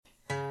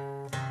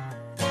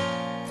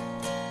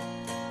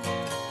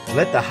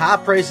Let the high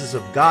praises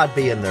of God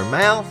be in their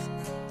mouth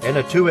and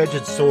a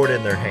two-edged sword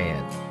in their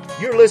hand.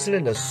 You're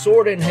listening to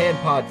Sword in Hand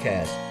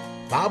Podcast,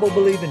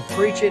 Bible-believing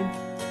preaching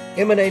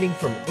emanating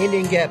from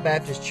Indian Gap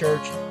Baptist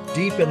Church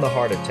deep in the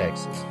heart of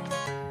Texas.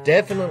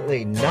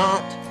 Definitely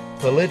not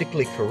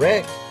politically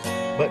correct,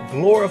 but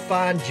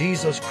glorifying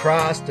Jesus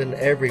Christ in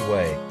every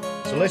way.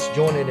 So let's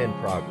join it in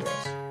progress.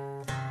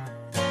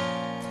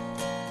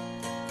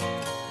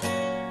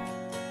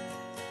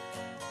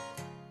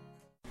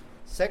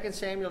 2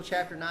 Samuel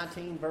chapter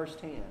 19, verse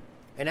 10.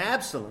 And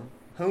Absalom,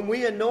 whom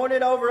we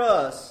anointed over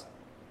us,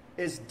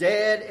 is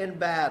dead in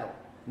battle.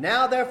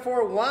 Now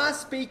therefore, why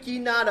speak ye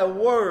not a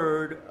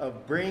word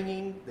of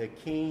bringing the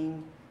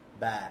king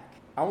back?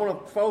 I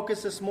want to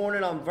focus this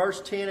morning on verse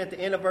 10. At the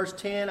end of verse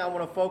 10, I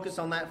want to focus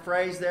on that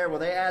phrase there where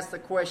they ask the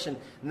question,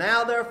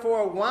 now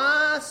therefore,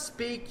 why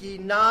speak ye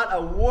not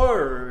a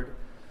word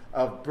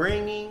of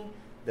bringing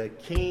the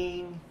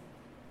king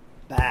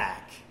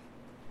back?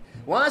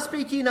 Why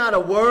speak ye not a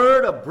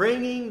word of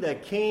bringing the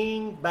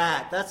king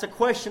back? That's a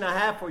question I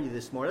have for you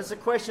this morning. That's a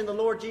question the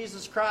Lord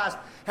Jesus Christ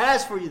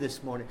has for you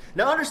this morning.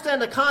 Now understand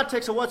the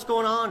context of what's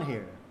going on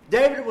here.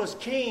 David was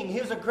king.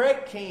 He was a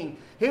great king.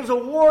 He was a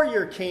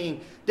warrior king.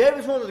 David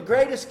was one of the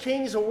greatest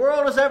kings the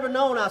world has ever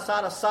known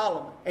outside of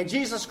Solomon. And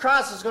Jesus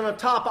Christ is going to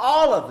top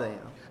all of them.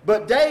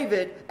 But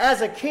David,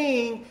 as a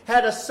king,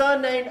 had a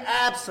son named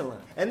Absalom.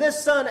 And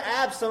this son,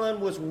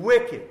 Absalom, was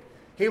wicked.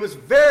 He was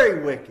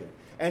very wicked.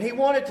 And he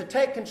wanted to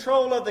take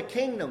control of the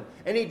kingdom.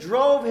 And he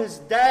drove his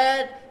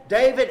dad,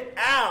 David,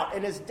 out.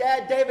 And his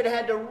dad, David,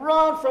 had to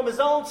run from his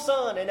own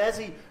son. And as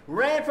he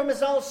ran from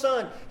his own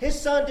son, his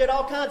son did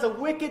all kinds of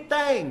wicked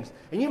things.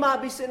 And you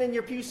might be sitting in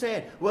your pew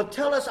saying, well,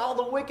 tell us all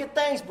the wicked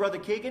things, Brother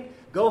Keegan.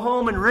 Go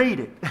home and read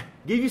it.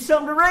 Give you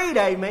something to read,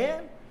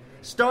 amen.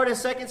 Start in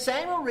 2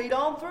 Samuel, read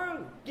on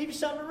through. Give you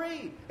something to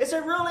read. It's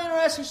a really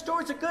interesting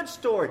story. It's a good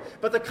story.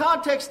 But the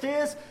context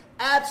is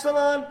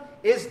Absalom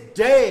is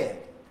dead.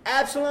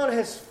 Absalom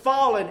has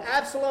fallen.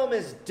 Absalom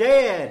is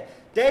dead.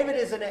 David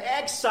is in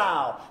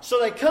exile. So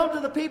they come to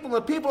the people, and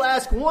the people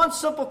ask one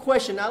simple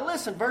question. Now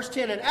listen, verse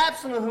 10, and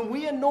Absalom, whom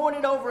we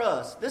anointed over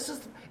us, this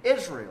is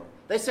Israel.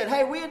 They said,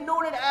 hey, we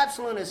anointed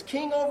Absalom as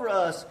king over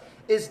us,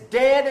 is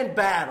dead in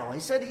battle.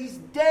 He said he's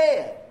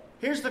dead.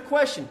 Here's the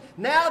question.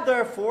 Now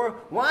therefore,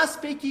 why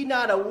speak ye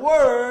not a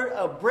word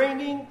of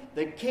bringing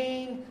the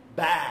king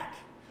back?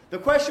 The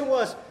question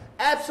was,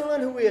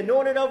 Absalom, who we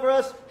anointed over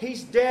us,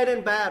 he's dead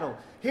in battle.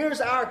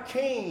 Here's our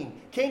king,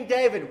 King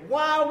David.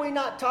 Why are we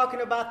not talking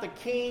about the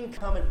king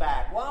coming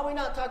back? Why are we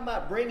not talking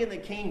about bringing the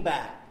king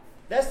back?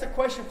 That's the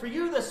question for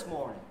you this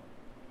morning.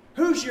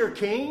 Who's your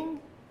king?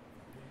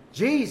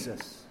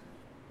 Jesus.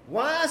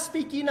 Why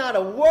speak ye not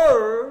a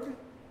word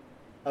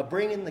of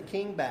bringing the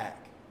king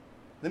back?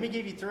 Let me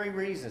give you 3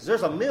 reasons.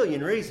 There's a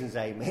million reasons,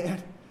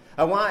 amen.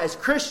 And why, as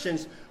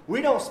Christians,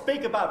 we don't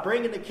speak about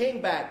bringing the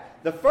king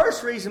back. The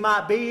first reason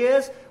might be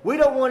is we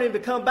don't want him to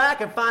come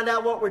back and find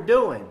out what we're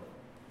doing.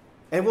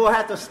 And we'll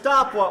have to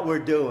stop what we're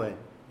doing.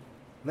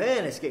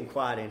 Man, it's getting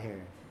quiet in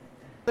here.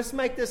 Let's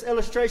make this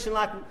illustration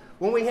like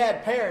when we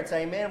had parents,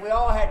 amen. We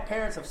all had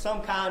parents of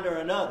some kind or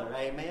another,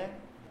 amen.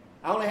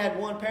 I only had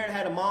one parent,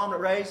 had a mom that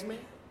raised me.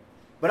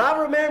 But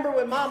I remember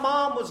when my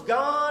mom was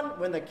gone,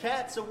 when the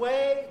cat's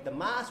away, the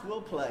mice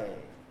will play.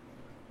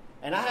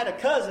 And I had a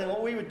cousin,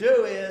 what we would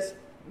do is,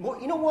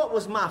 you know what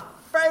was my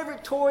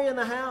favorite toy in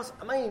the house?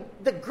 I mean,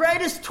 the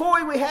greatest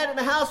toy we had in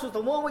the house was the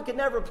one we could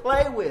never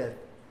play with,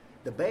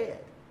 the bed.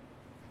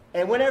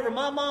 And whenever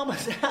my mom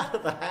was out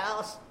of the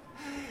house,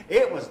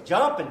 it was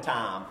jumping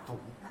time.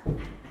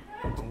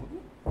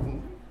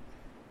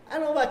 I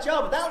don't know about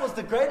y'all, but that was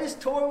the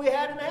greatest toy we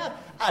had in the house.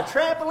 A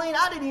trampoline,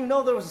 I didn't even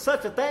know there was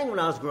such a thing when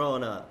I was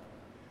growing up.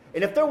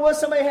 And if there was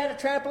somebody who had a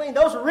trampoline,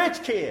 those were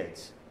rich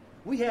kids.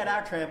 We had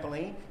our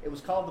trampoline. It was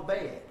called the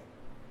bed.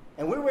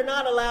 And we were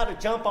not allowed to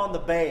jump on the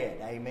bed,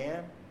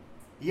 amen.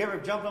 You ever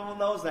jumped on one of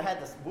those that had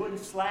the wooden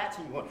slats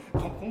and you go,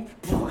 boom, boom,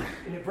 boom,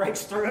 and it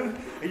breaks through?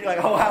 And you're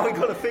like, oh, how are we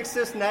going to fix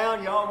this now?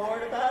 And you're all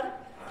worried about it?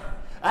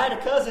 I had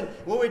a cousin,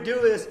 what we'd do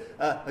is,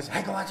 I said,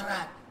 hey, go out to the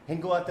right.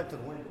 And go out there to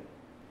the window.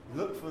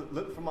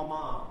 Look for my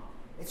mom.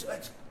 It's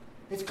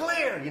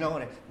clear, you know,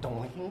 and it,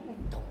 doing,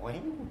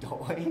 doing,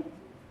 doing.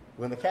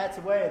 When the cat's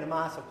away, the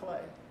mice will play.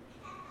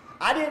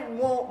 I didn't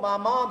want my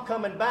mom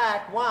coming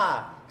back.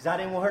 Why? Because I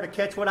didn't want her to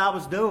catch what I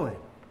was doing.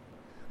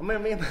 I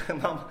mean, me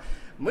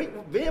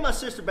and my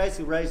sister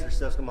basically raised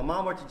ourselves. My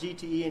mom worked at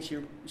GTE,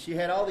 and she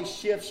had all these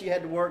shifts she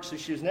had to work, so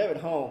she was never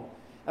at home.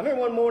 I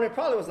remember one morning,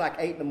 probably was like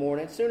 8 in the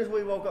morning. As soon as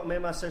we woke up, me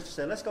and my sister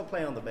said, let's go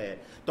play on the bed.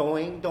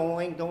 Doing,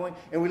 doing, doing.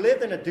 And we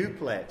lived in a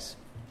duplex.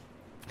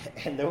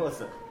 And there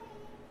was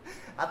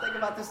I think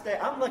about this day,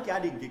 I'm lucky I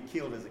didn't get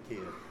killed as a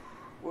kid.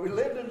 When we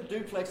lived in a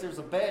duplex, there was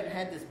a bed that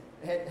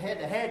had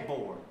the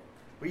headboard.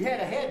 We had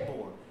a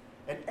headboard.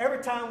 And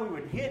every time we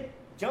would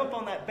jump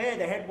on that bed,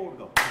 the headboard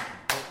would go,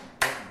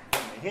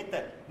 and hit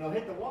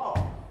the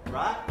wall,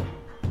 right?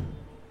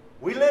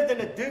 We lived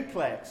in a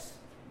duplex.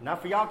 Now,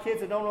 for y'all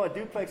kids that don't know what a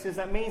duplex is,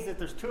 that means that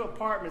there's 2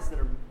 apartments that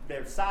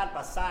they're side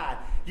by side.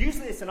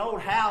 Usually it's an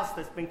old house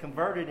that's been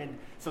converted, and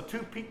so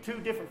two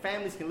different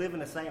families can live in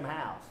the same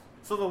house.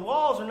 So the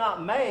walls are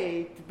not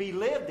made to be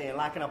lived in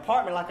like an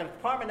apartment. Like an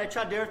apartment, they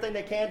try to do everything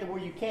they can to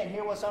where you can't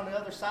hear what's on the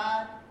other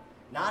side.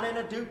 Not in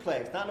a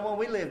duplex, not the one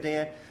we lived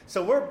in.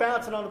 So we're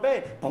bouncing on the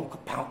bed. Bonka,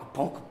 ponka,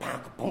 bonka,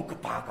 ponka, bonka,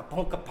 ponka,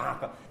 bonka,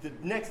 ponka. The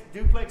next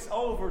duplex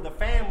over, the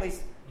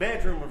family's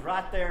bedroom was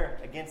right there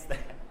against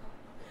that.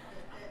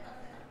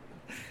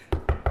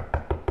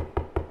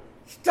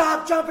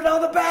 Stop jumping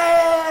on the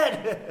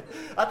bed!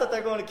 I thought they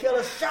were going to kill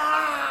us.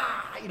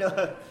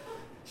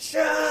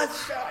 Shut.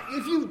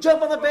 If you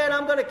jump on the bed,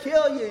 I'm going to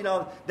kill you.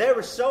 They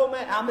were so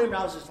mad. I remember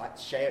I was just like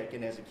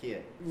shaking as a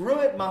kid.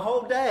 Ruined my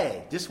whole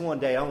day. Just one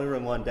day. I only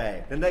ruined one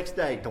day. The next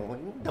day,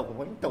 doing.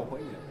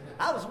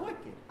 I was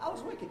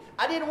wicked.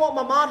 I didn't want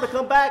my mom to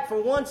come back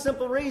for one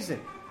simple reason.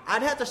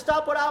 I'd have to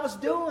stop what I was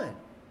doing.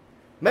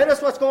 Maybe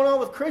that's what's going on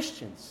with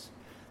Christians.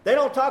 They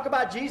don't talk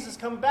about Jesus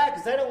coming back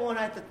because they don't want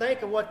to have to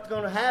think of what's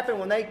going to happen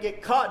when they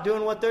get caught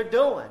doing what they're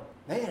doing.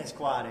 Man, it's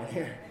quiet in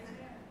here.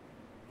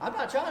 I'm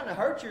not trying to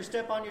hurt you or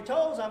step on your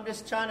toes. I'm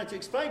just trying to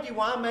explain to you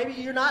why maybe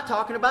you're not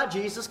talking about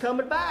Jesus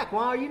coming back.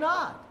 Why are you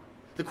not?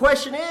 The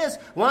question is,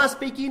 why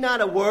speak ye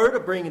not a word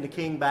of bringing the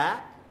king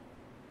back?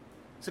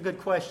 It's a good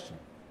question.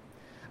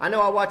 I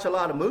know I watch a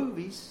lot of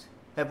movies.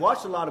 Have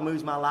watched a lot of movies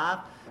in my life.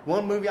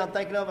 One movie I'm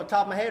thinking of on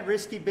top of my head,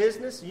 Risky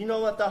Business. You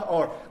know what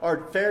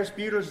or Ferris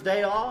Bueller's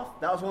Day Off.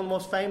 That was one of the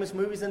most famous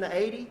movies in the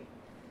 80s. You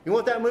know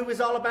what that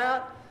movie's all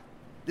about?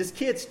 This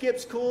kid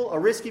skips school, a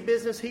risky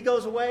business. He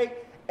goes away,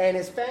 and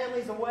his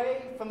family's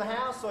away from the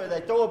house, so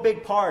they throw a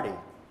big party.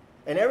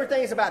 And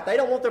everything's about, they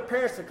don't want their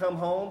parents to come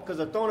home because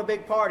they're throwing a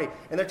big party,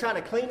 and they're trying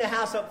to clean the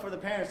house up before the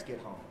parents get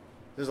home.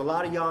 There's a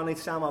lot of y'all in the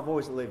sound of my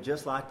voice that live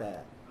just like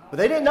that. But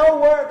they didn't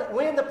know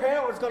when the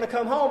parent was going to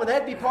come home, and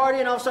they'd be partying,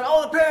 and all of a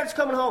sudden, the parent's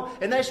coming home,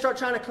 and they start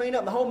trying to clean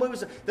up. The whole movie,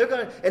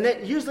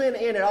 usually in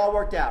the end, it all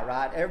worked out,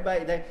 right?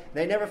 Everybody,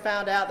 they never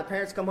found out. The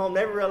parents come home,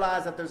 never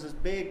realized that there's this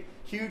big,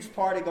 huge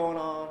party going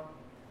on.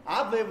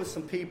 I've lived with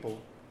some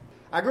people.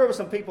 I grew up with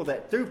some people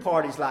that threw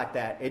parties like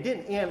that. It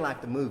didn't end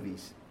like the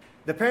movies.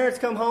 The parents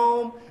come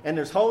home, and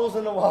there's holes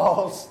in the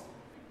walls.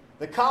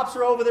 The cops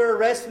are over there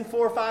arresting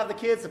 4 or 5 of the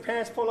kids. The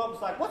parents pull up and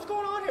it's like, what's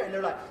going on here? And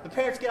they're like, the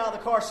parents get out of the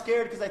car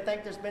scared because they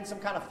think there's been some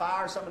kind of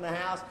fire or something in the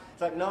house.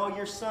 It's like, no,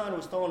 your son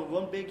was throwing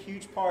one big,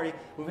 huge party.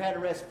 We've had to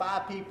arrest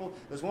 5 people.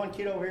 There's one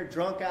kid over here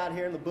drunk out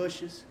here in the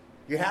bushes.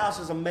 Your house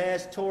is a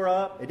mess, tore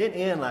up. It didn't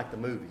end like the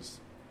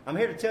movies. I'm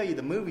here to tell you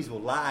the movies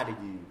will lie to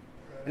you.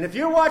 And if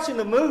you're watching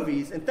the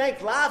movies and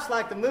think life's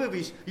like the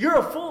movies, you're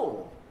a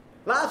fool.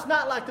 Life's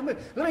not like the movie.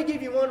 Let me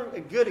give you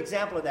a good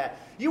example of that.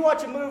 You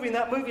watch a movie, and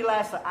that movie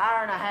lasts an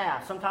hour and a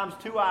half, sometimes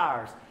 2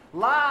 hours.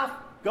 Life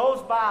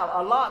goes by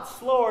a lot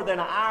slower than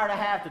an hour and a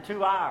half to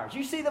 2 hours.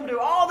 You see them do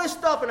all this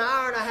stuff in an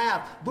hour and a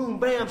half. Boom,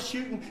 bam,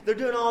 shooting. They're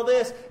doing all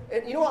this.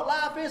 And you know what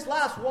life is?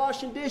 Life's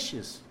washing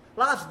dishes.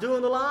 Life's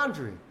doing the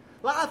laundry.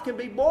 Life can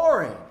be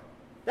boring.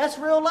 That's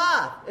real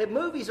life.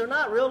 Movies are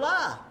not real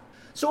life.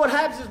 So what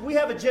happens is we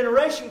have a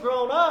generation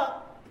growing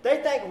up,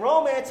 they think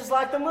romance is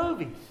like the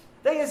movies.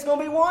 They think it's going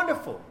to be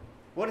wonderful.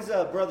 What does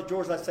Brother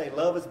George like to say?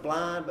 Love is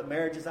blind, but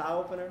marriage is an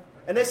eye-opener.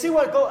 And they see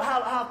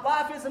how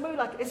life is in the movie.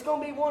 Like, it's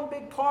going to be one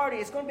big party.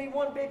 It's going to be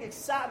one big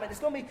excitement. It's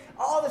going to be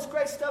all this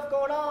great stuff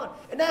going on.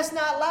 And that's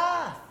not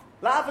life.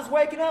 Life is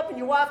waking up and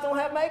your wife don't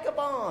have makeup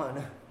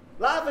on.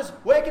 Life is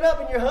waking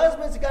up and your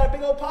husband's got a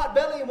big old pot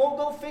belly and won't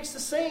go fix the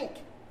sink.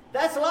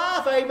 That's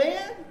life,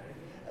 amen?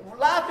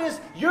 Life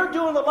is you're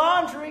doing the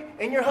laundry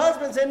and your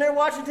husband's in there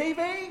watching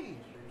TV.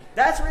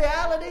 That's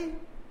reality.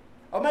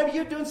 Or maybe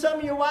you're doing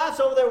something, your wife's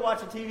over there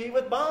watching TV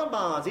with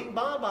bonbons, eating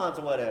bonbons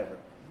or whatever.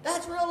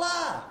 That's real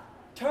life.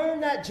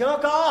 Turn that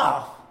junk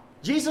off.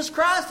 Jesus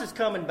Christ is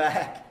coming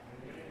back.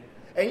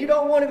 And you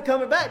don't want him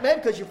coming back,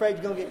 maybe because you're afraid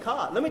you're going to get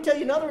caught. Let me tell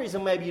you another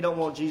reason maybe you don't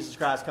want Jesus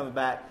Christ coming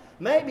back.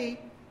 Maybe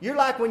you're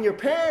like when your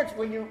parents,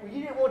 you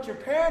didn't want your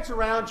parents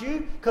around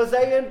you because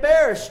they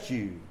embarrassed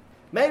you.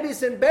 Maybe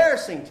it's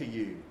embarrassing to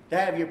you to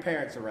have your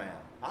parents around.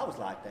 I was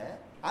like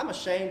that. I'm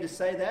ashamed to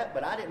say that,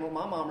 but I didn't want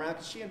my mom around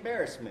because she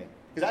embarrassed me.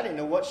 Because I didn't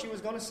know what she was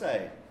going to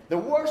say. The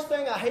worst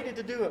thing I hated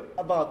to do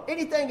above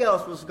anything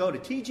else was to go to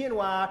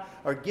TGNY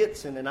or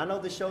Gibson, and I know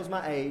this shows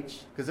my age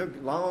because they're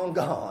long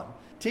gone.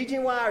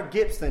 TGNY or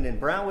Gibson in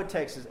Brownwood,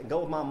 Texas, and go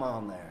with my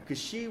mom there because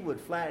she would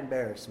flat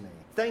embarrass me.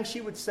 Things she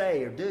would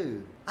say or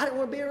do, I didn't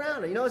want to be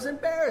around her. You know, it's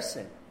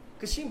embarrassing.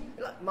 Because she,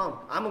 like, Mom,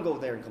 I'm going to go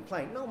there and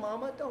complain. No,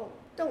 Mama,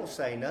 don't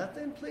say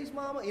nothing. Please,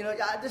 Mama. You know,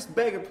 I just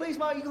beg her, please,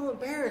 Mama, you're going to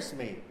embarrass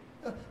me.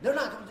 They're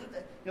not going to do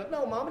that. You know,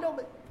 no, Mama,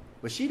 don't.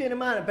 But she didn't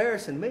mind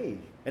embarrassing me.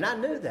 And I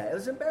knew that. It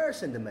was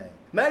embarrassing to me.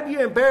 Maybe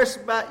you're embarrassed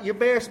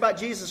about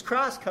Jesus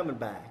Christ coming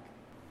back.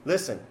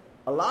 Listen,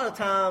 a lot of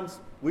times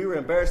we were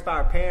embarrassed by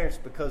our parents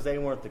because they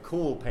weren't the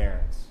cool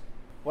parents.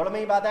 What I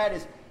mean by that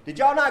is, did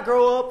y'all not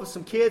grow up with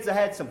some kids that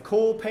had some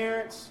cool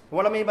parents?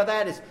 What I mean by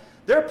that is,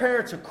 their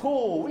parents are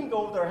cool. We can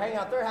go over there, hang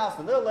out at their house,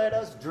 and they'll let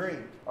us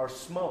drink or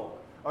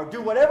smoke or do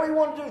whatever we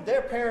want to do.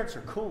 Their parents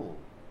are cool.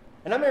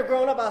 And I remember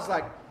growing up, I was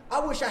like, I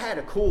wish I had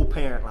a cool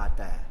parent like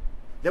that.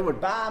 that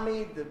would buy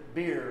me the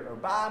beer or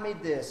buy me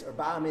this or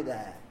buy me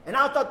that. And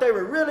I thought they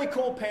were really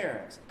cool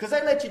parents because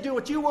they let you do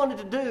what you wanted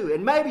to do.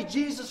 And maybe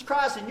Jesus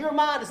Christ in your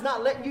mind is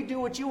not letting you do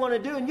what you want to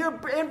do, and you're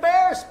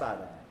embarrassed by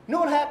that. You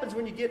know what happens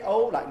when you get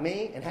old like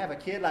me and have a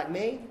kid like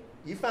me?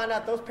 You find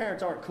out those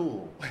parents aren't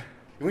cool.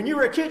 When you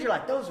were a kid, you're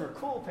like, those are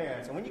cool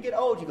parents. And when you get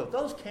old, you go,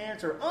 those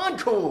parents are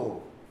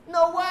uncool.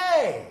 No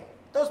way.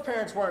 Those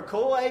parents weren't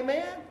cool,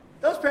 amen?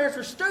 Those parents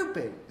were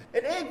stupid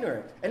and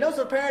ignorant. And those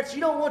are the parents,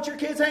 you don't want your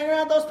kids hanging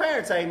around those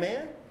parents,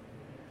 amen?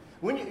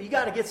 When you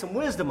got to get some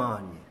wisdom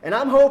on you. And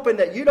I'm hoping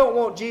that you don't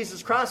want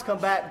Jesus Christ to come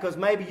back because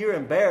maybe you're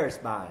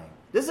embarrassed by him.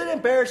 Does it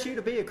embarrass you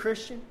to be a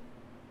Christian?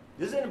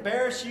 Does it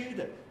embarrass you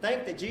to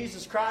think that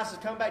Jesus Christ is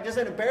coming back? Does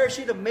it embarrass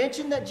you to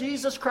mention that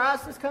Jesus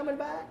Christ is coming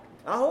back?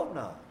 I hope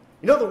not.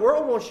 You know, the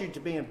world wants you to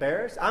be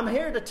embarrassed. I'm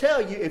here to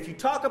tell you, if you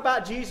talk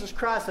about Jesus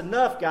Christ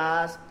enough,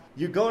 guys,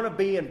 you're going to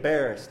be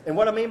embarrassed. And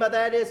what I mean by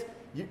that is,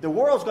 the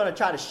world's going to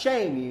try to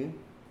shame you.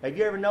 Have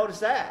you ever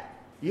noticed that?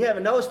 You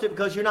haven't noticed it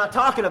because you're not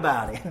talking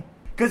about it.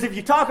 Because if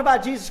you talk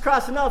about Jesus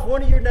Christ enough,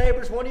 one of your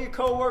neighbors, one of your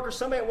co-workers,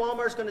 somebody at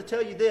Walmart is going to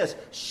tell you this: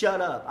 shut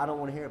up, I don't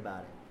want to hear about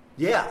it.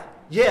 Yeah,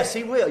 yes,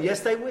 he will. Yes,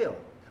 they will.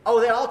 Oh,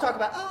 they all talk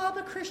about, oh, I'm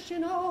a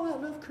Christian. Oh, I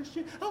love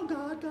Christian. Oh,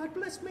 God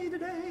bless me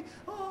today.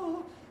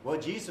 Oh. Well,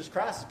 Jesus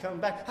Christ is coming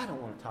back. I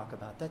don't want to talk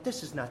about that.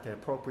 This is not the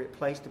appropriate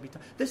place to be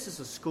talking. This is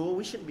a school.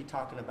 We shouldn't be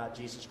talking about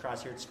Jesus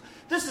Christ here at school.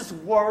 This is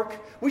work.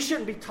 We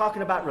shouldn't be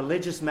talking about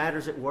religious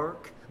matters at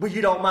work. But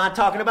you don't mind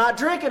talking about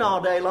drinking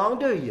all day long,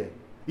 do you?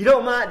 You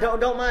don't mind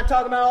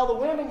talking about all the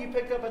women you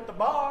pick up at the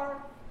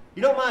bar.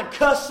 You don't mind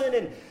cussing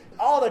and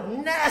all the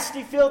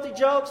nasty, filthy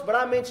jokes, but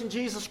I mentioned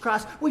Jesus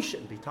Christ. We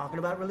shouldn't be talking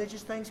about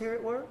religious things here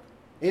at work.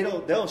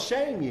 They'll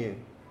shame you.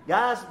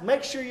 Guys,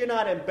 make sure you're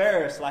not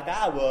embarrassed like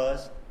I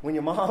was when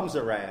your mom's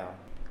around.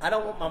 I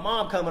don't want my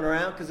mom coming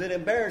around because it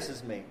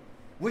embarrasses me.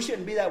 We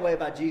shouldn't be that way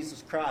about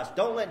Jesus Christ.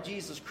 Don't let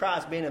Jesus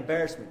Christ be an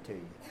embarrassment to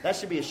you. That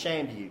should be a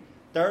shame to you.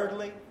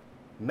 Thirdly,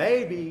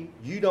 maybe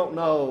you don't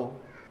know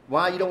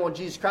why you don't want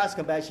Jesus Christ to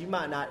come back. So you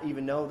might not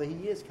even know that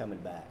he is coming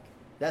back.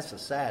 That's a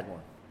sad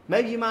one.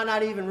 Maybe you might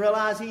not even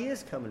realize he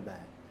is coming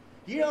back.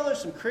 Do you know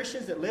there's some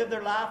Christians that live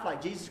their life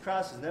like Jesus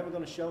Christ is never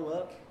going to show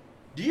up?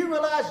 Do you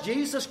realize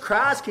Jesus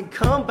Christ can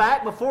come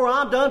back before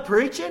I'm done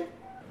preaching?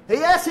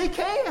 Yes, he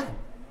can.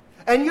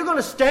 And you're going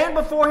to stand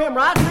before him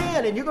right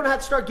then, and you're going to have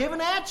to start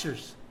giving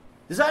answers.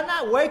 Does that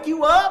not wake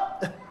you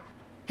up?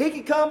 He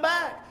can come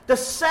back. The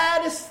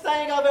saddest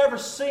thing I've ever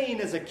seen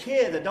is a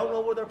kid that don't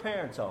know where their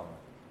parents are.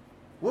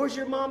 Where's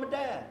your mom and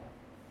dad?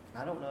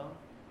 I don't know.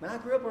 Man, I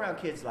grew up around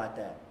kids like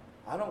that.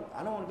 I don't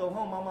want to go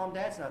home. My mom and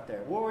dad's not there.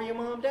 Where were your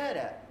mom and dad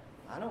at?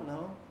 I don't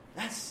know.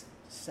 That's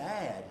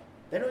sad.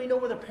 They don't even know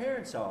where their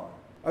parents are.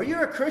 Are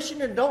you a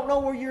Christian and don't know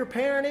where your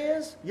parent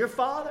is? Your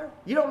father?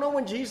 You don't know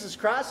when Jesus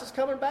Christ is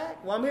coming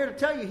back? Well, I'm here to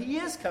tell you, he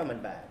is coming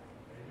back.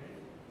 Amen.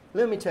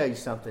 Let me tell you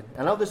something.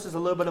 I know this is a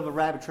little bit of a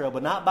rabbit trail,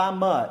 but not by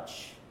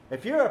much.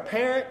 If you're a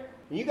parent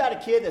and you got a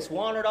kid that's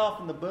wandered off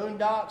in the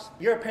boondocks,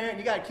 you're a parent and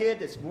you got a kid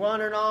that's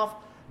wandering off,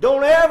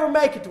 don't ever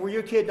make it to where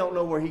your kid don't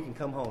know where he can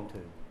come home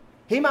to.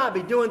 He might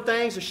be doing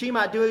things or she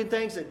might be doing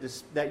things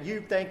that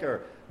you think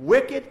are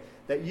wicked,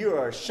 that you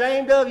are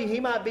ashamed of.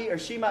 He might be or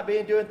she might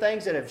be doing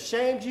things that have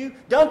shamed you,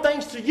 done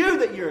things to you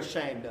that you're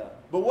ashamed of.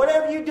 But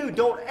whatever you do,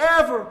 don't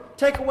ever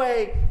take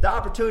away the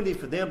opportunity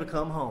for them to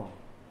come home.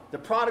 The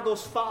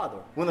prodigal's father,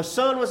 when the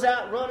son was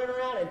out running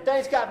around and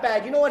things got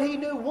bad, you know what he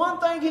knew? One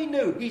thing he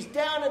knew. He's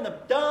down in the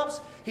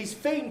dumps. He's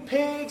feeding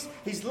pigs.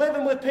 He's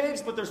living with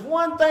pigs. But there's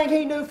one thing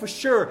he knew for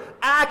sure.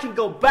 I can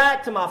go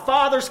back to my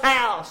father's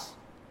house.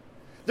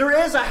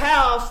 There is a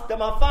house that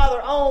my father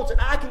owns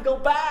and I can go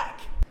back.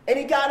 And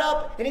he got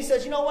up and he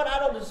says, you know what? I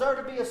don't deserve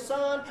to be a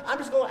son. I'm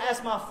just going to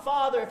ask my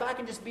father if I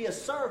can just be a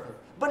servant.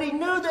 But he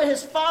knew that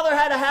his father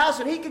had a house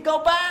and he could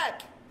go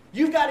back.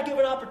 You've got to give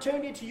an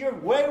opportunity to your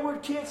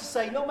wayward kids to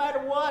say, no matter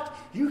what,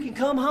 you can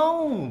come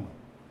home.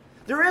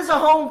 There is a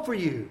home for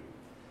you.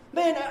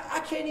 Man, I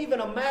can't even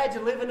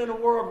imagine living in a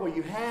world where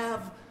you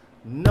have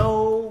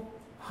no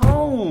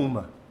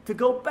home to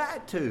go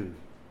back to.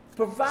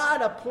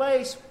 Provide a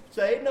place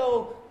so they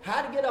know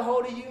how to get a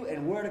hold of you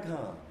and where to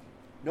come.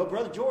 You know,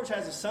 Brother George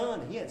has a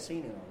son he hadn't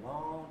seen in a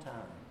long time.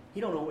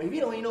 He don't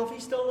even know if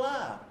he's still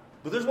alive.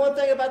 But there's one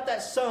thing about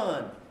that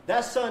son.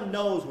 That son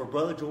knows where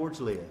Brother George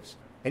lives.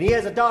 And he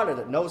has a daughter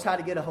that knows how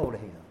to get a hold of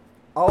him.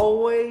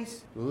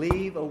 Always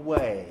leave a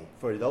way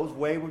for those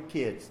wayward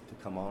kids to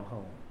come on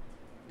home.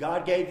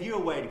 God gave you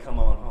a way to come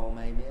on home.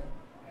 Amen.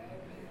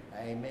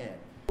 Amen.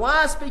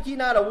 Why speak ye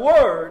not a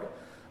word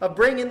of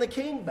bringing the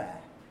king back?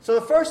 So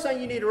the first thing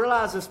you need to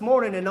realize this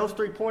morning in those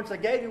 3 points I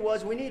gave you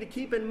was we need to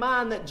keep in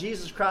mind that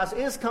Jesus Christ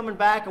is coming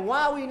back. And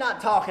why are we not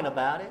talking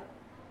about it?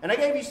 And I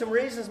gave you some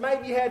reasons.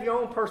 Maybe you have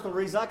your own personal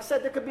reasons. Like I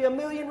said, there could be a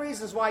million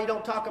reasons why you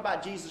don't talk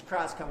about Jesus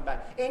Christ coming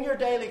back in your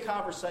daily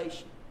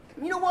conversation.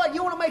 You know what?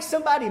 You want to make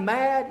somebody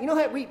mad? You know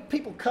how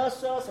people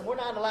cuss us and we're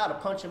not allowed to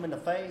punch them in the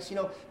face? You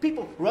know,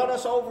 people run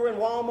us over in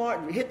Walmart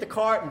and hit the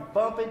cart and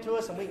bump into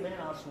us and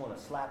I just want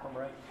to slap them,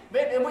 right?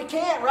 Man, and we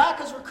can't, right?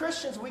 Because we're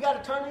Christians. We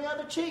got to turn the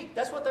other cheek.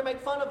 That's what they make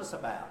fun of us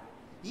about.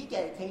 You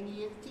got to clean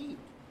your teeth.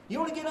 You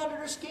want to get under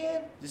their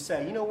skin? Just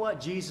say, you know what?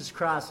 Jesus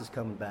Christ is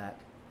coming back.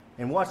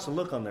 And watch the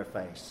look on their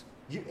face.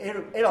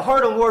 It'll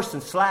hurt them worse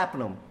than slapping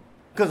them,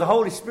 because the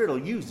Holy Spirit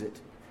will use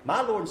it.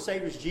 My Lord and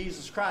Savior is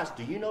Jesus Christ.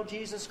 Do you know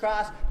Jesus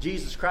Christ?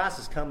 Jesus Christ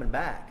is coming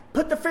back.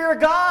 Put the fear of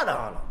God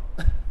on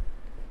them.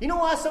 You know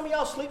why some of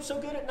y'all sleep so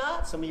good at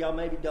night? Some of y'all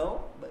maybe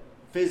don't, but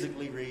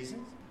physically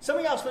reasons. Some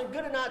of y'all sleep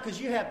good at night because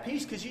you have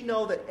peace, because you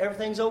know that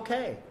everything's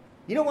okay.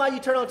 You know why you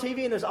turn on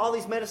TV and there's all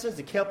these medicines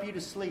to help you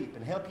to sleep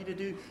and help you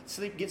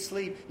to get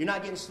sleep. You're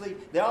not getting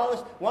sleep. They're always,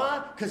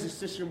 why? Because it's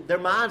just their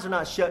minds are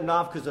not shutting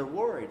off because they're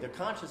worried. Their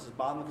conscience is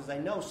bothering them because they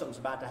know something's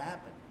about to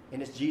happen.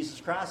 And it's Jesus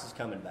Christ is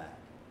coming back.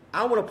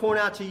 I want to point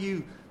out to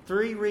you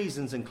 3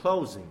 reasons in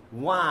closing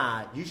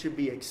why you should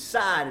be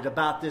excited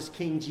about this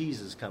King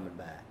Jesus coming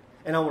back.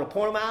 And I want to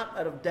point them out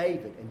of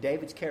David and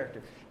David's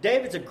character.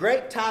 David's a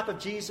great type of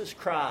Jesus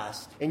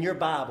Christ in your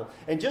Bible.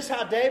 And just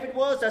how David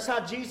was, that's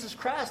how Jesus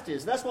Christ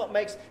is. That's what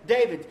makes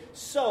David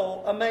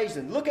so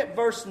amazing. Look at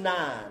verse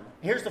 9.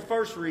 Here's the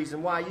first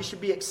reason why you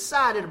should be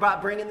excited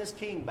about bringing this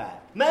king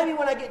back. Maybe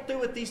when I get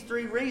through with these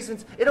 3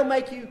 reasons, it'll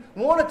make you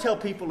want to tell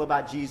people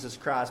about Jesus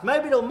Christ.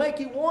 Maybe it'll make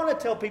you want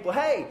to tell people,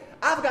 hey,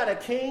 I've got a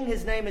king.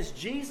 His name is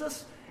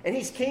Jesus, and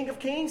he's King of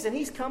Kings, and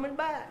he's coming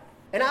back.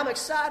 And I'm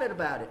excited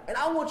about it. And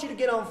I want you to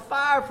get on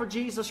fire for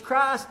Jesus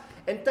Christ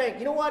and think,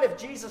 you know what? If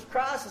Jesus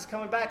Christ is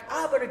coming back,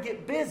 I better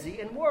get busy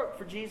and work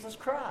for Jesus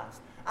Christ.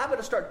 I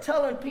better start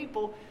telling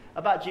people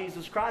about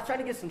Jesus Christ, trying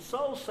to get some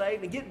souls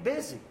saved and get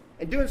busy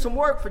and doing some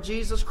work for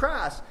Jesus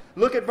Christ.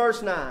 Look at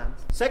verse 9.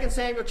 2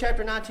 Samuel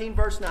chapter 19,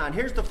 verse 9.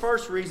 Here's the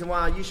first reason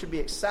why you should be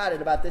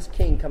excited about this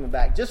king coming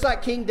back. Just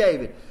like King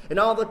David and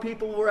all the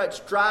people were at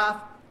strife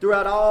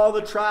throughout all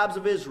the tribes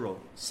of Israel,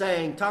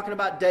 saying, talking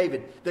about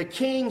David, the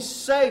king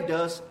saved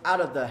us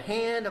out of the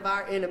hand of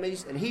our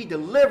enemies, and he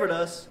delivered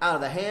us out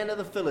of the hand of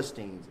the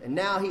Philistines. And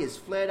now he has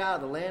fled out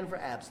of the land for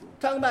Absalom.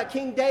 Talking about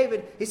King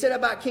David, he said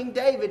about King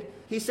David,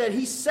 he said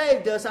he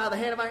saved us out of the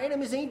hand of our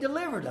enemies, and he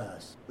delivered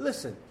us.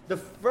 Listen, the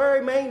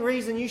very main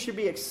reason you should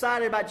be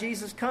excited about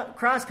Jesus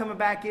Christ coming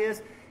back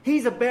is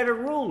he's a better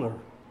ruler.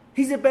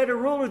 He's a better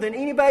ruler than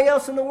anybody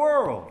else in the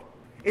world.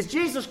 Is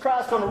Jesus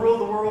Christ going to rule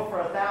the world for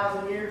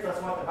 1,000 years?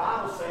 That's what the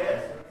Bible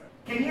says.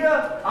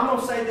 I'm going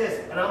to say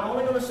this, and I'm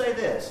only going to say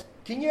this.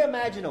 Can you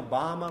imagine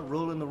Obama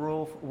ruling the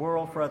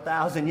world for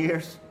 1,000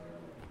 years?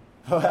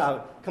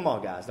 Well, come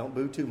on, guys, don't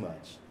boo too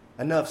much.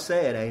 Enough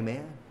said,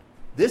 amen.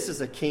 This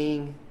is a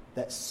king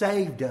that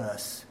saved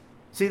us.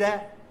 See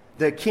that?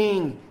 The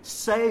king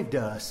saved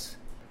us.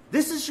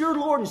 This is your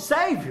Lord and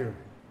Savior.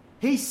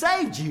 He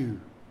saved you.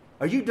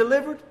 Are you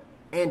delivered?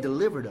 And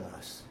delivered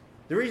us.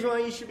 The reason why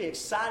you should be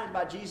excited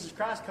about Jesus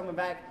Christ coming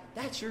back,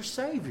 that's your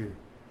Savior.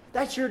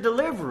 That's your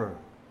deliverer.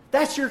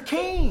 That's your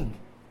king.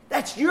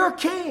 That's your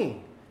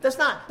king. That's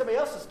not somebody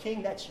else's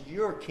king. That's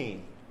your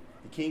king.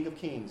 The King of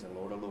Kings and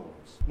Lord of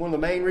Lords. One of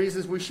the main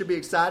reasons we should be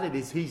excited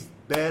is he's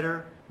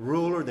better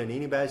ruler than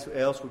anybody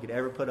else we could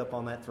ever put up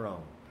on that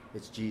throne.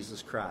 It's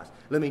Jesus Christ.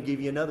 Let me give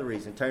you another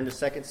reason. Turn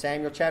to 2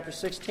 Samuel chapter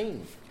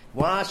 16.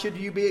 Why should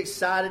you be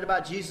excited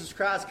about Jesus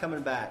Christ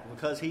coming back?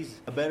 Because he's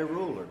a better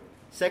ruler.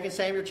 2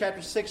 Samuel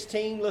chapter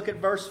 16, look at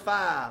verse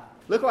 5.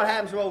 Look what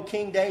happens with old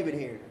King David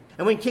here.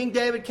 And when King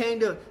David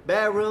came to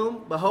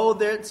Bahurim, behold,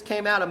 there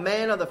came out a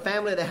man of the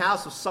family of the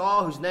house of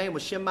Saul, whose name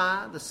was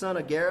Shimei, the son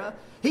of Gera.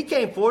 He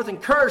came forth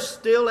and cursed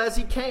still as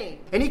he came.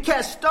 And he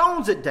cast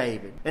stones at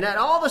David, and at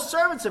all the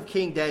servants of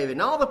King David,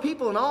 and all the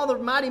people and all the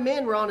mighty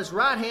men were on his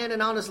right hand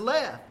and on his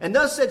left. And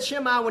thus said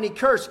Shimei when he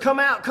cursed, come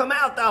out,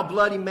 thou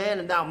bloody man,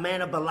 and thou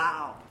man of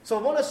Belial. So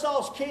one of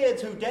Saul's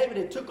kids, who David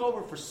had took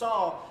over for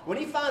Saul, when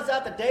he finds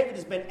out that David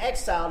has been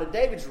exiled and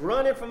David's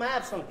running from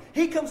Absalom,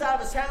 he comes out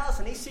of his house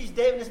and he sees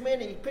David and his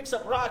men, and he picks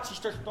up rocks, he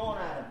starts throwing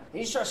at him. And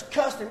he starts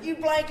cussing him, you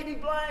blankety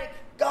blank,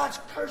 God's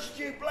cursed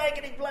you,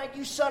 blankety blank,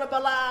 you son of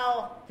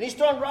Belial. And he's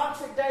throwing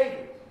rocks at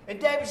David. And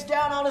David's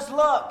down on his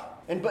luck.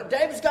 But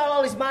David's got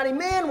all these mighty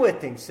men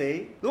with him,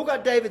 see? Look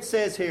what David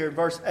says here in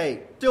verse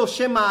 8. Still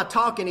Shimei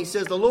talking, he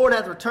says, the Lord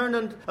hath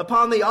returned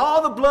upon thee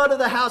all the blood of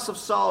the house of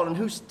Saul, in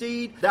whose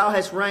stead thou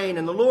hast reigned.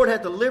 And the Lord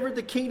hath delivered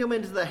the kingdom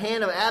into the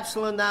hand of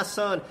Absalom thy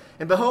son.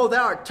 And behold,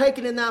 thou art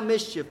taken in thy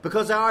mischief,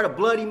 because thou art a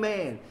bloody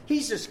man.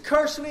 He's just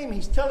cursing him.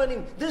 He's telling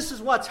him, this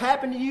is what's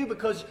happened to you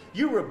because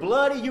you were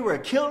bloody, you were a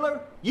killer.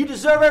 You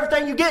deserve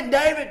everything you get,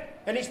 David.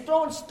 And he's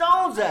throwing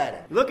stones at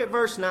him. Look at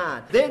verse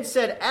 9. Then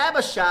said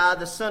Abishai,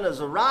 the son of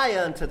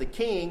Zeruiah, unto the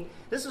king,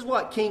 this is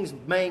what king's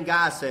main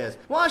guy says.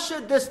 Why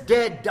should this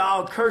dead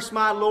dog curse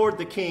my lord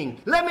the king?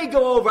 Let me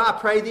go over, I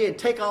pray thee, and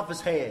take off his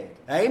head.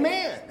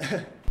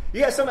 Amen.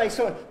 You got somebody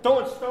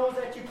throwing stones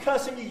at you,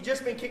 cussing you. You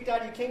just been kicked out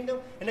of your kingdom.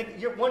 And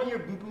one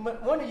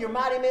of your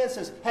mighty men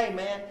says, hey,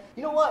 man,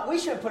 you know what? We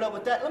shouldn't put up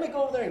with that. Let me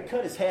go over there and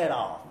cut his head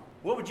off.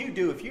 What would you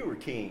do if you were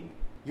king?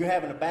 You're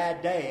having a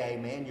bad day,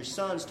 amen. Your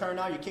son's turned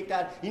on, you're kicked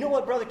out. You know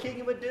what Brother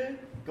Keegan would do?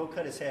 Go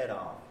cut his head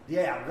off.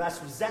 Yeah,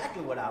 that's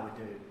exactly what I would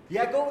do.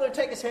 Yeah, go over there and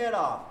take his head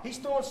off. He's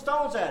throwing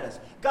stones at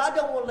us. God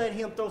don't want to let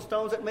him throw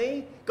stones at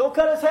me. Go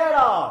cut his head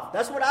off.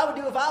 That's what I would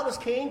do if I was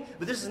king,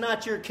 but this is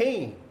not your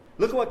king.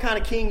 Look at what kind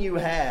of king you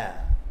have.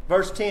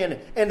 Verse 10,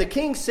 and the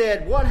king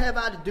said, what have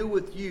I to do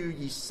with you,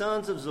 ye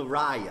sons of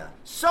Zeruiah?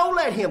 So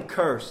let him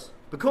curse,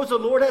 because the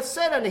Lord hath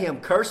said unto him,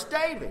 curse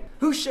David.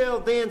 Who shall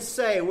then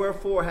say,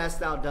 wherefore hast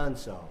thou done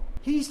so?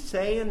 He's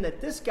saying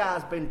that this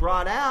guy's been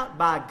brought out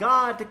by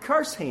God to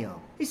curse him.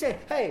 He said,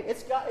 hey,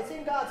 it's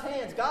in God's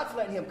hands. God's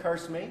letting him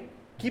curse me.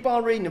 Keep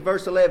on reading in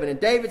verse 11. And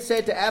David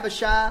said to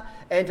Abishai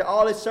and to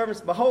all his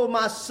servants, behold,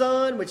 my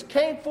son, which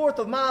came forth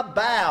of my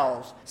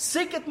bowels,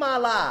 seeketh my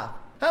life.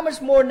 How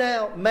much more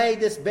now may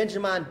this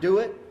Benjamin do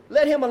it?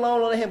 Let him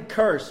alone, let him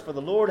curse, for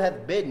the Lord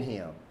hath bidden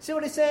him. See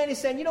what he's saying? He's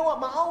saying, you know what?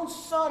 My own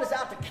son is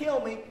out to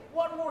kill me.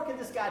 What more can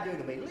this guy do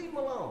to me? Leave him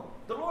alone.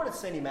 The Lord has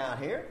sent him out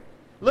here.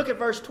 Look at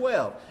verse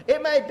 12.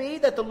 It may be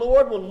that the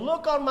Lord will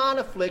look on mine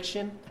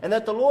affliction, and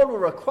that the Lord will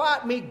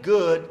requite me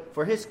good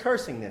for his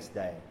cursing this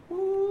day.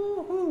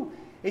 Woo-hoo.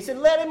 He said,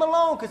 let him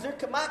alone, because there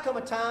might come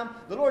a time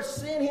the Lord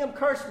send him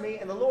curse me,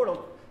 and the Lord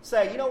will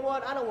say, you know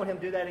what? I don't want him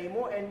to do that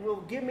anymore, and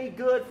will give me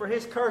good for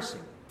his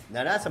cursing.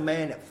 Now that's a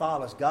man that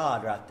follows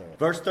God right there.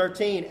 Verse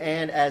 13,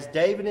 and as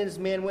David and his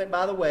men went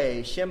by the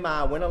way,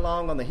 Shimei went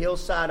along on the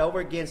hillside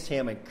over against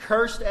him, and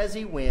cursed as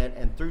he went,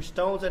 and threw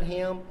stones at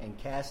him, and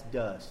cast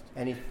dust.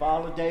 And he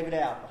followed David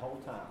out the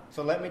whole time.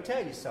 So let me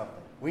tell you something.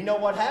 We know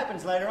what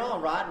happens later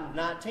on, right? In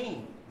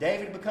 19.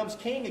 David becomes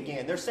king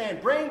again. They're saying,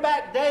 bring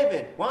back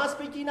David. Why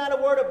speak ye not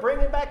a word of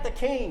bringing back the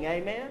king?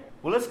 Amen?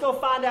 Well, let's go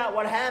find out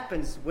what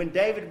happens when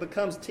David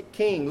becomes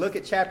king. Look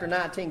at chapter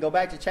 19. Go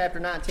back to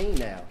chapter 19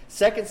 now.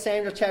 2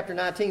 Samuel chapter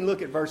 19,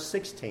 look at verse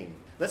 16.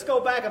 Let's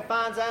go back and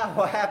find out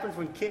what happens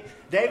when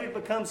David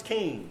becomes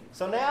king.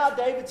 So now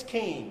David's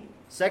king.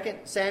 2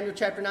 Samuel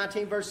chapter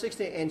 19, verse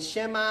 16. And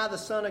Shimei the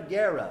son of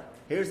Gera.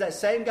 Here's that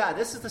same guy.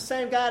 This is the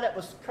same guy that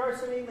was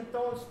cursing him and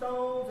throwing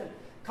stones and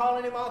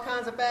calling him all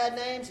kinds of bad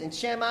names. And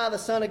Shimei the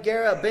son of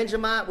Gera, a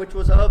Benjamite, which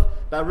was of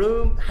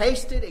Barum,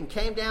 hasted and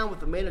came down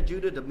with the men of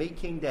Judah to meet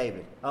King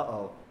David.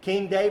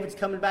 King David's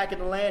coming back in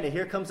the land, and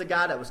here comes a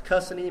guy that was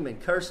cussing him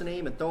and cursing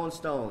him and throwing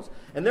stones.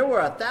 And there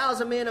were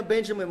 1,000 men of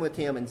Benjamin with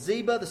him, and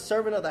Ziba, the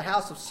servant of the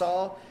house of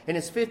Saul, and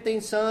his 15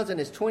 sons and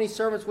his 20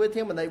 servants with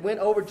him, and they went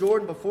over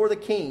Jordan before the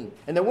king.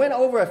 And they went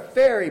over a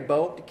ferry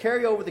boat to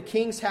carry over the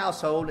king's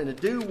household and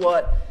to do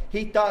what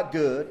he thought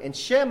good. And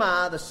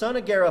Shimei, the son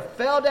of Gera,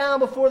 fell down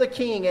before the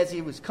king as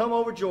he was come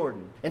over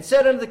Jordan, and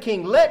said unto the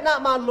king, let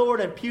not my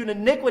lord impute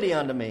iniquity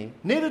unto me,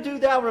 neither do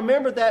thou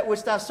remember that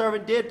which thy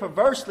servant did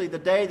perversely the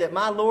day that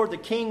my lord the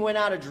king went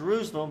out of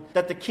Jerusalem,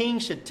 that the king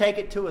should take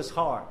it to his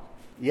heart.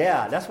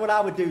 Yeah, that's what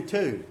I would do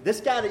too. This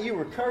guy that you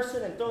were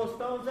cursing and throwing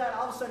stones at,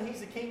 all of a sudden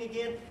he's the king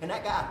again, and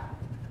that guy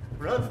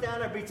runs down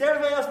there, beats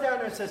everybody else down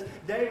there, and says,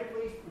 David,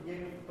 please forgive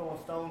me for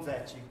throwing stones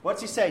at you.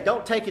 What's he say?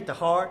 Don't take it to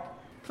heart.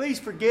 Please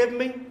forgive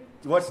me.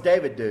 What's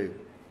David do?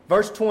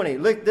 Verse 20,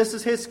 look, this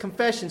is his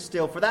confession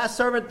still. For thy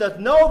servant doth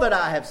know that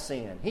I have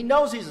sinned. He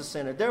knows he's a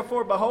sinner.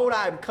 Therefore, behold,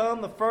 I am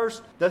come the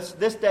first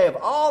this day of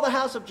all the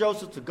house of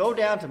Joseph to go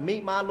down to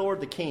meet my lord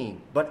the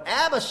king. But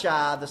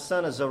Abishai, the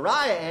son of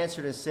Zeruiah,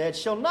 answered and said,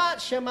 shall not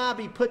Shimei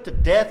be put to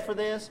death for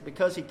this,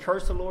 because he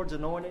cursed the Lord's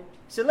anointed?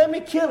 He said, let me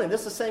kill him.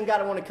 This is the same guy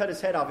that wanted to cut his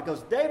head off. He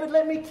goes, David,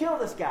 let me kill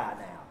this guy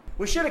now.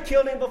 We should have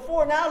killed him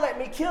before. Now let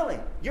me kill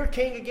him. You're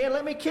king again.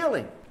 Let me kill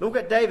him. Look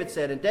what David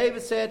said. And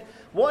David said,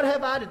 what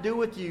have I to do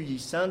with you, ye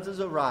sons of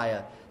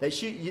Zeruiah,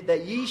 that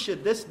ye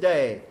should this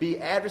day be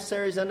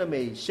adversaries unto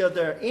me? Shall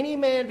there any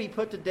man be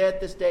put to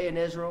death this day in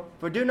Israel?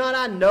 For do not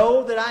I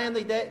know that I am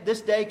this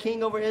day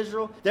king over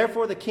Israel?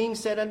 Therefore the king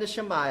said unto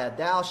Shemaiah,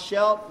 thou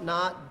shalt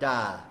not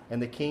die.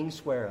 And the king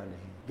sware unto him.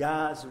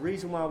 Guys, the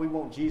reason why we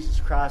want Jesus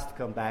Christ to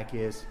come back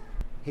is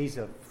he's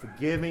a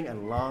forgiving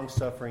and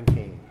long-suffering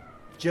king.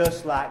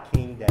 Just like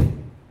King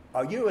David.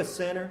 Are you a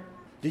sinner?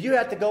 Do you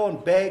have to go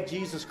and beg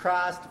Jesus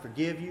Christ to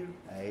forgive you?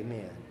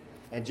 Amen.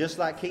 And just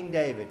like King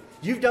David,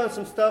 you've done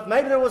some stuff.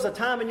 Maybe there was a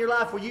time in your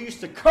life where you used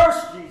to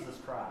curse Jesus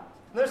Christ.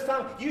 There's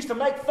time you used to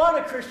make fun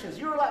of Christians.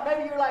 Maybe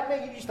you're like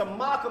me. You used to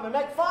mock them and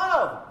make fun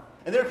of them.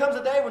 And there comes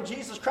a day when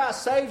Jesus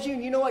Christ saves you,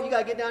 and you know what? You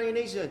got to get down on your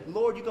knees and say,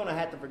 Lord, you're going to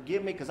have to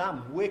forgive me because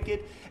I'm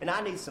wicked, and I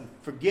need some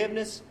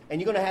forgiveness.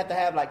 And you're going to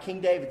have, like King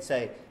David,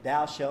 say,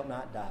 thou shalt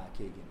not die,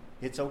 Keegan.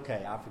 It's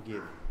okay. I forgive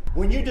you.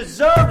 When you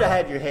deserve to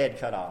have your head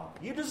cut off.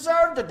 You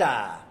deserve to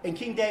die. And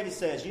King David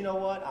says, you know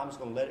what? I'm just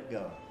going to let it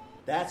go.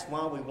 That's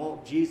why we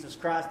want Jesus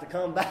Christ to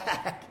come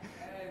back.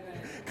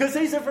 Because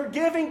he's a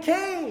forgiving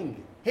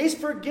king. He's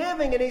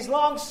forgiving and he's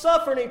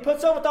long-suffering. He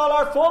puts up with all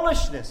our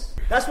foolishness.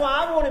 That's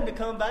why I want him to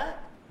come back.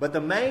 But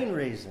the main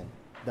reason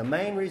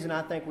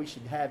I think we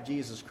should have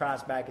Jesus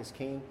Christ back as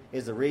king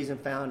is the reason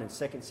found in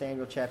 2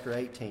 Samuel chapter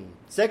 18.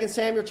 2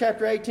 Samuel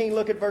chapter 18,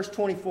 look at verse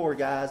 24,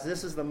 guys.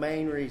 This is the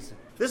main reason.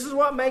 This is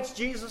what makes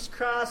Jesus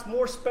Christ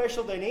more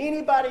special than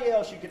anybody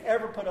else you could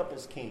ever put up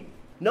as king.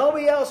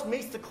 Nobody else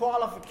meets the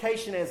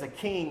qualification as a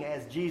king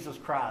as Jesus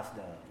Christ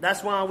does.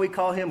 That's why we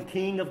call him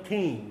King of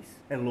Kings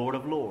and Lord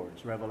of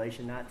Lords,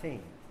 Revelation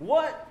 19.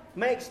 What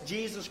makes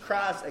Jesus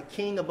Christ a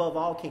king above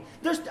all kings?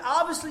 There's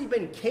obviously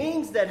been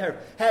kings that have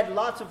had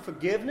lots of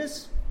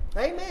forgiveness.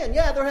 Amen.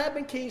 Yeah, there have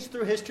been kings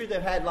through history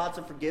that have had lots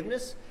of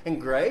forgiveness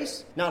and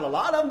grace. Not a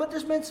lot of them, but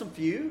there's been some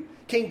few.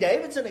 King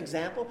David's an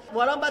example.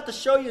 What I'm about to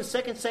show you in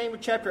 2 Samuel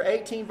chapter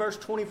 18, verse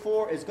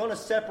 24 is going to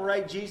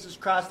separate Jesus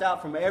Christ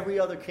out from every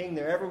other king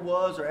there ever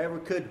was or ever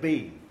could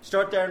be.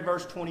 Start there in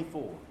verse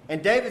 24.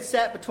 And David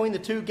sat between the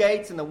two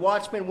gates, and the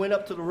watchman went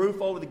up to the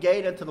roof over the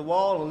gate unto the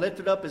wall, and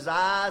lifted up his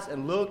eyes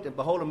and looked, and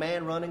behold, a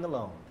man running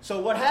alone.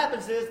 So what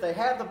happens is they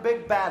have the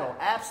big battle,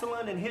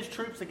 Absalom and his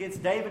troops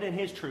against David and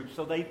his troops.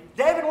 So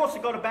David wants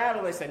to go to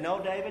battle. They say,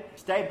 no, David,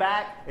 stay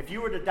back. If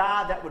you were to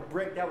die, that would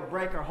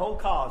break our whole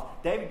cause.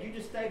 David, you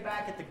just stay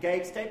back at the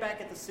gate, stay back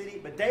at the city.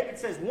 But David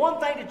says one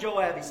thing to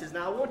Joab. He says,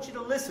 now I want you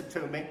to listen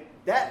to me.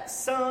 That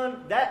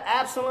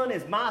Absalom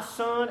is my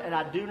son, and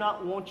I do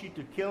not want you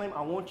to kill him.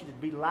 I want you to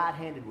be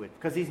light-handed with him,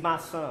 because he's my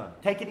son.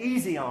 Take it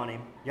easy on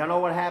him. Y'all know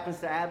what happens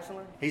to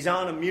Absalom? He's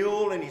on a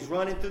mule, and he's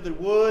running through the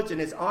woods,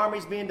 and his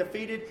army's being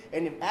defeated.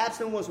 And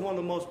Absalom was one of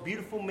the most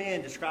beautiful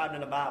men described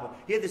in the Bible.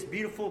 He had this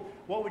beautiful,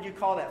 what would you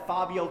call that,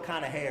 Fabio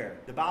kind of hair.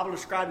 The Bible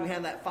described him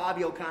having that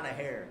Fabio kind of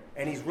hair.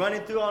 And he's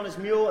running through on his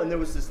mule, and there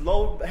was this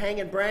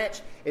low-hanging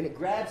branch, and it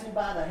grabs him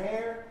by the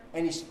hair,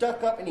 and he's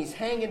stuck up, and he's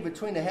hanging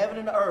between the heaven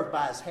and the earth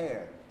by his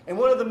hair. And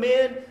one of the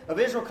men of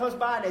Israel comes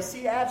by, and they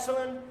see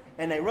Absalom,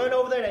 and they run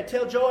over there, and they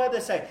tell Joab, they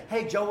say,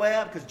 hey,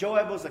 Joab, because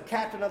Joab was the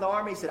captain of the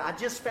army. He said, I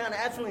just found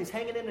Absalom. He's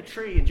hanging in a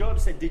tree. And Joab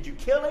said, did you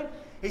kill him?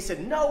 He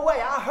said, no way.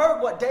 I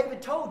heard what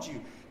David told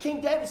you. King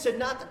David said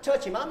not to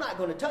touch him. I'm not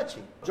going to touch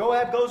him.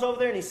 Joab goes over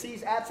there, and he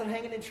sees Absalom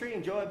hanging in a tree,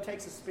 and Joab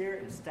takes a spear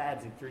and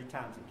stabs him 3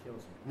 times and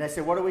kills him. And they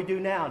said, what do we do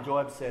now? And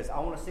Joab says, I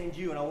want to send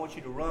you, and I want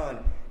you to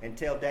run and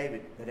tell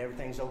David that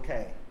everything's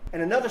okay.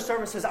 And another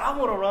servant says, I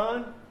want to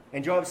run.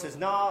 And Joab says,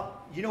 no,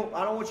 I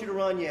don't want you to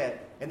run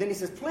yet. And then he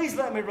says, please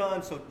let me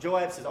run. So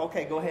Joab says,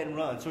 okay, go ahead and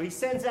run. So he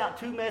sends out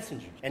 2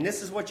 messengers. And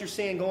this is what you're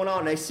seeing going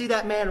on. They see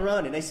that man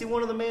running. They see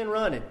one of the men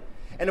running.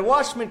 And the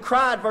watchman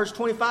cried, verse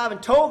 25,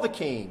 and told the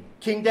king,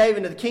 King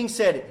David, and the king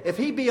said, if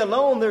he be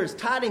alone, there is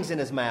tidings in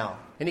his mouth.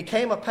 And he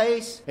came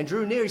apace and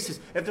drew near. He says,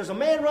 if there's a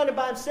man running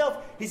by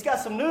himself, he's got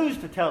some news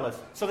to tell us.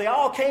 So they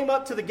all came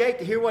up to the gate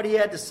to hear what he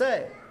had to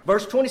say.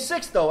 Verse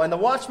 26, though, and the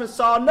watchman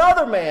saw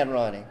another man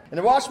running. And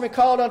the watchman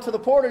called unto the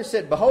porter and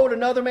said, behold,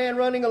 another man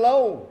running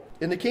alone.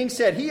 And the king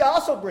said, he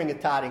also bringeth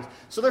tidings.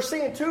 So they're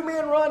seeing 2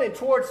 men running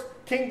towards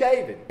King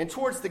David and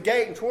towards the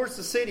gate and towards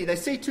the city. They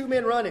see 2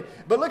 men running.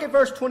 But look at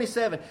verse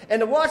 27.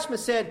 And the watchman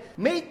said,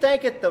 me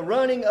thinketh the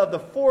running of the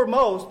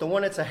foremost, the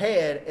one that's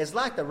ahead, is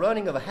like the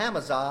running of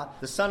Ahimaaz,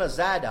 the son of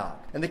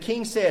Zadok. And the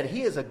king said,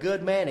 he is a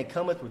good man and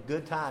cometh with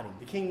good tidings.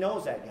 The king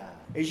knows that guy.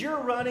 Is your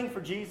running for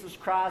Jesus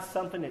Christ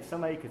something that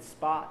somebody could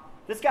spot?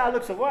 This guy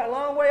looks a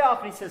long way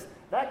off, and he says,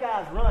 that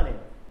guy's running.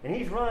 And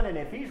he's running.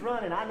 If he's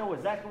running, I know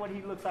exactly what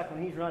he looks like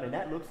when he's running.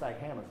 That looks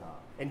like Ahimaaz.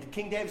 And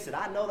King David said,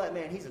 I know that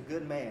man. He's a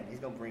good man. He's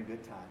going to bring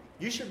good tidings.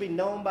 You should be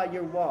known by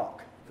your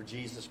walk for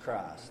Jesus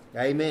Christ.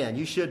 Amen.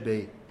 You should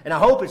be. And I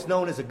hope it's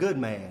known as a good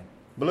man.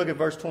 But look at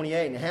verse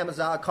 28. And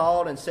Ahimaaz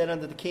called and said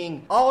unto the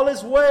king, all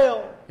is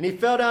well. And he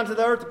fell down to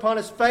the earth upon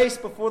his face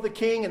before the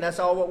king, and that's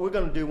all what we're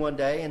going to do one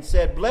day, and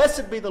said,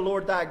 blessed be the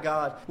Lord thy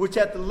God, which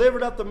hath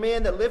delivered up the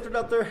men that lifted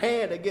up their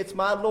hand against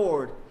my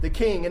lord, the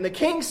king. And the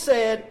king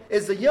said,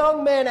 is the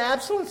young man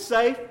Absalom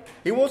safe?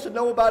 He wants to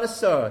know about his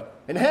son.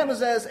 And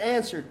Ahimaaz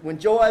answered, when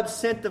Joab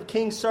sent the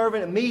king's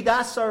servant, and me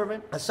thy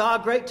servant, I saw a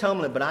great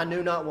tumult, but I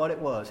knew not what it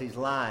was. He's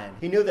lying.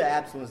 He knew that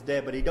Absalom's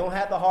dead, but he don't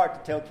have the heart to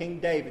tell King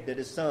David that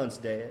his son's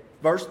dead.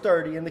 Verse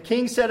 30, and the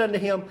king said unto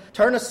him,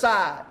 turn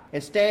aside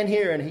and stand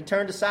here. And he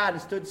turned aside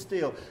and stood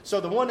still.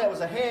 So the one that was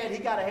ahead, he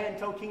got ahead and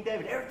told King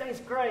David, everything's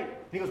great. And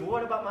he goes, well,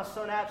 what about my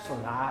son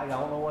Absalom? I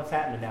don't know what's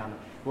happening down there.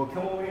 Well,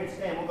 come over here and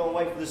stand. We're going to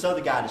wait for this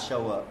other guy to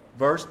show up.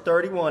 Verse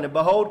 31, and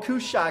behold,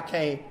 Cushai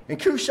came. And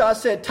Cushai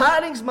said,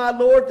 tidings, my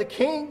lord the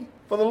king,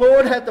 for the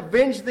Lord hath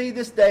avenged thee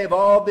this day of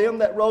all them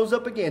that rose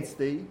up against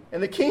thee.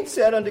 And the king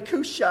said unto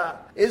Cushai,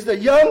 is the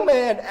young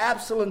man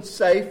Absalom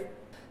safe?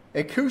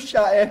 And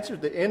Cushai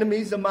answered, the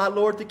enemies of my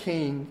lord the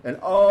king, and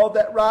all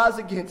that rise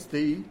against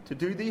thee to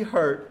do thee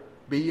hurt,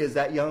 be as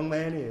that young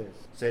man is.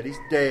 Said he's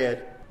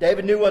dead.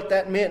 David knew what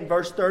that meant in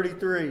verse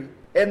 33.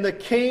 And the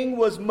king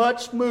was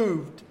much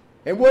moved,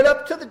 and went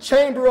up to the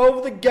chamber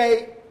over the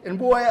gate, and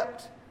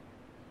wept.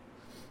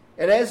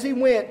 And as he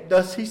went,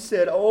 thus he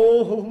said,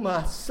 oh,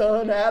 my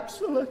son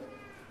Absalom,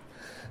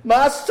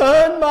 my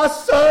son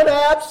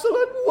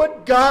Absalom,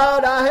 would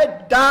God I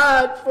had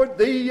died for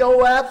thee,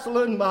 O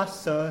Absalom, my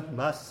son,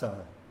 my son.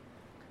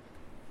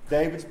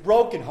 David's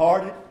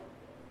brokenhearted.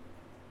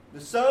 The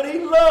son he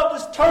loved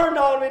was turned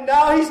on him,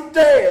 now he's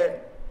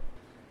dead.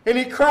 And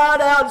he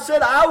cried out and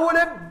said, I would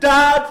have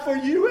died for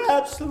you,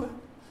 Absalom.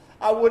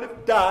 I would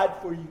have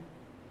died for you.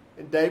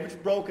 And David's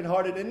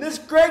brokenhearted. And this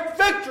great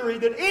victory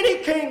that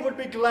any king would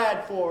be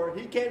glad for,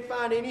 he can't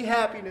find any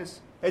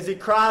happiness as he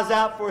cries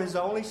out for his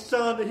only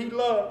son that he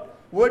loved.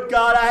 Would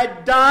God I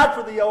had died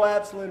for thee, O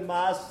Absalom,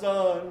 my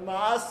son,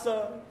 my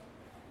son.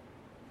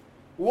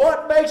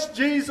 What makes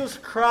Jesus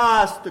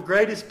Christ the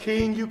greatest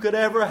king you could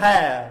ever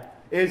have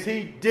is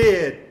he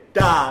did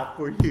die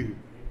for you.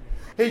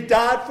 He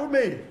died for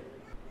me.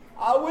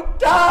 I would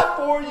die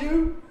for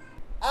you.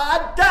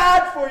 I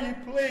died for you,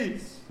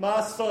 please.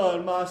 My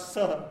son, my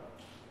son.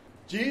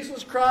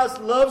 Jesus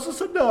Christ loves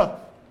us enough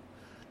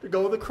to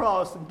go to the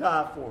cross and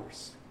die for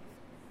us.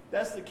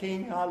 That's the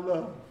King I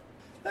love.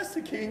 That's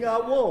the King I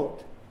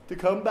want to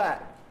come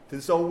back to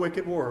this old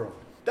wicked world.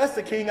 That's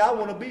the King I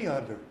want to be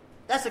under.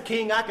 That's a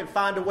King I can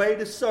find a way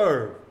to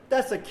serve.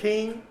 That's a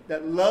King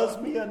that loves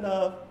me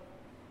enough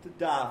to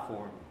die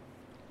for me.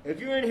 If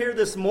you're in here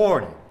this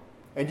morning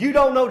and you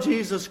don't know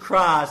Jesus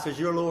Christ as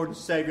your Lord and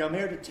Savior, I'm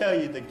here to tell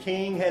you the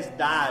King has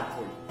died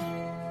for you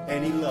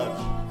and He loves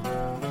you.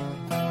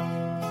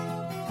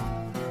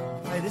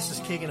 Hey, this is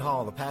Keegan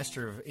Hall, the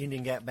pastor of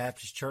Indian Gap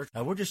Baptist Church.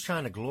 We're just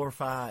trying to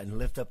glorify and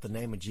lift up the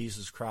name of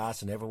Jesus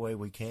Christ in every way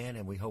we can,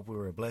 and we hope we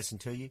were a blessing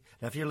to you.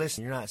 Now, if you're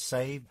listening, you're not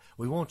saved,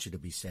 we want you to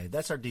be saved.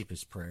 That's our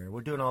deepest prayer.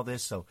 We're doing all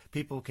this so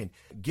people can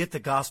get the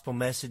gospel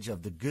message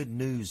of the good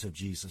news of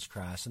Jesus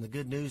Christ. And the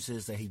good news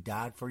is that He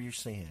died for your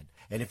sin.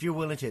 And if you're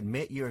willing to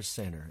admit you're a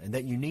sinner and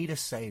that you need a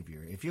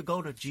Savior, if you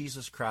go to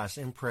Jesus Christ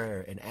in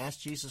prayer and ask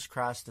Jesus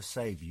Christ to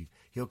save you,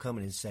 He'll come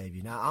in and save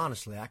you. Now,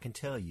 honestly, I can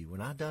tell you,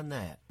 when I done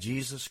that,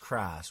 Jesus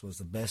Christ was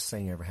the best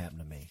thing ever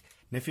happened to me.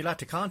 And if you'd like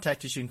to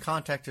contact us, you can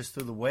contact us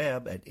through the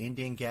web at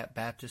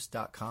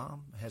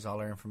IndianGapBaptist.com. It has all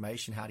our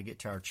information, how to get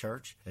to our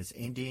church. It's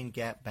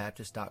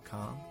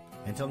IndianGapBaptist.com.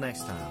 Until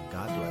next time,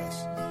 God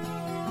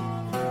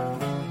bless.